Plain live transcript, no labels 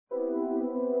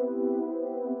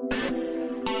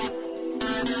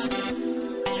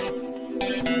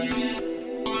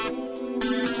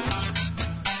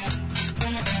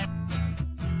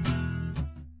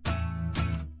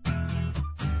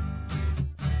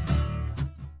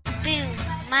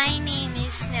My name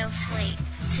is Snowflake.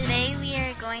 Today we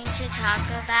are going to talk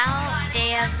about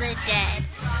Day of the Dead.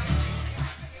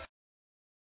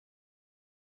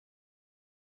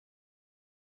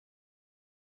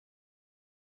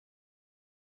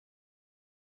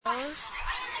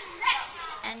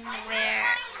 And wear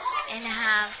and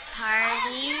have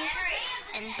parties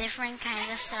and different kinds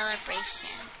of celebration.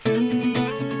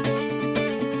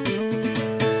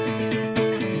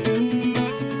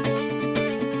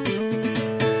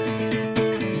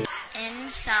 In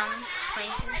some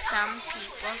places, some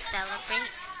people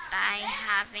celebrate by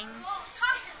having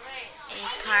a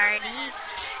party.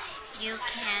 You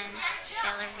can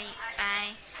celebrate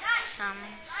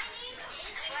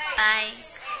by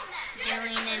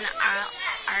doing an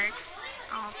art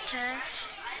altar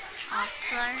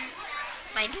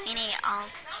by doing a altar.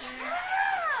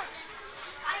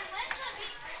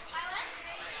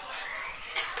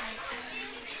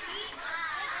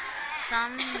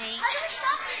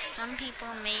 Some people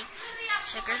make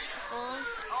sugar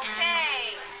skulls and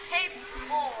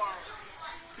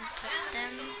put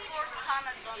them.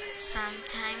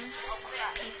 Sometimes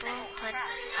people put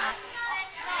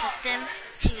them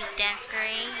to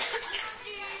decorate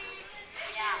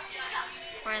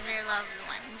for their loved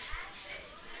ones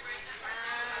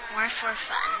or for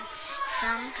fun.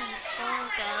 Some people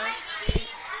go to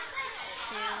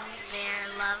their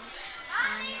loved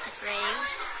ones'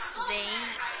 graves. They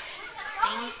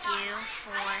thank you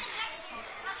for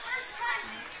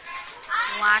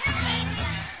watching.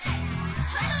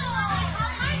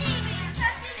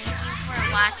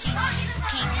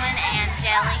 Penguin and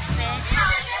Jellyfish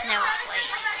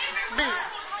Snowflake. Boo!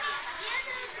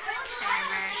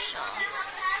 Commercial.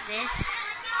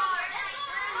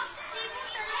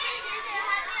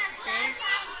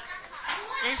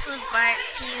 This was brought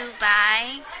to you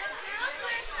by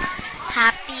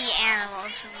Happy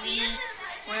Animals. We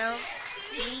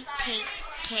take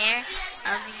care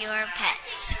of your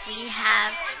pets. We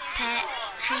have pet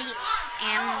treats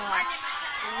and more.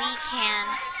 We can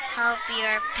help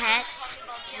your pets.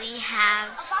 We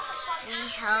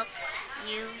help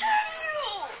you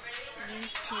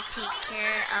to take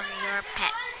care of your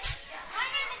pet.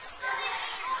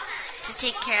 To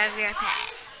take care of your pet.